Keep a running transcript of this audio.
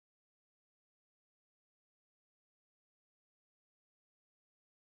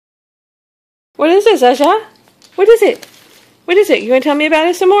What is it, Sasha? What is it? What is it? You want to tell me about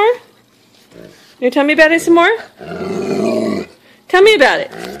it some more? You want to tell me about it some more? Tell me about it.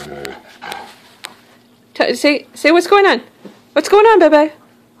 Say what's going on. What's going on, Bebe?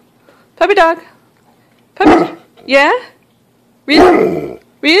 Puppy dog. Puppy. Yeah? Really?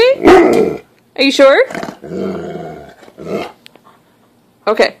 Really? Are you sure?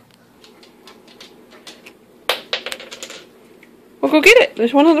 Okay. Well, go get it.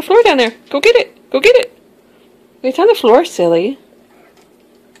 There's one on the floor down there. Go get it. Go get it. It's on the floor, silly.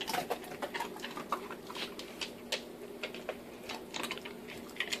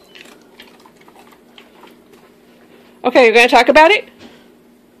 Okay, you're going to talk about it?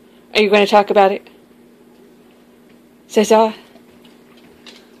 Are you going to talk about it? Cesar?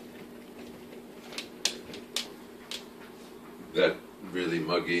 That really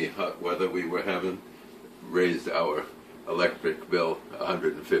muggy hot weather we were having raised our electric bill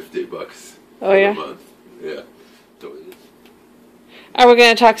 $150 Oh, yeah? a month. Yeah. So, Are we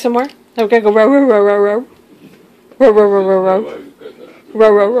going to talk some more? Are we going to go row, row, row, row, row? Row, row, row, row, row.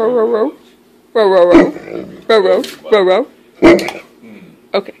 Row, row, row, row, row. Row, row, row. Row, row, row, row.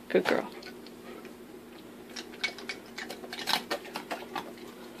 Okay, good girl.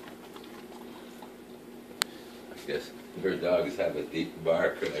 I guess her dogs have a deep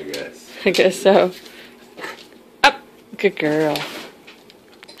bark, I guess. I guess so. Up. Good girl.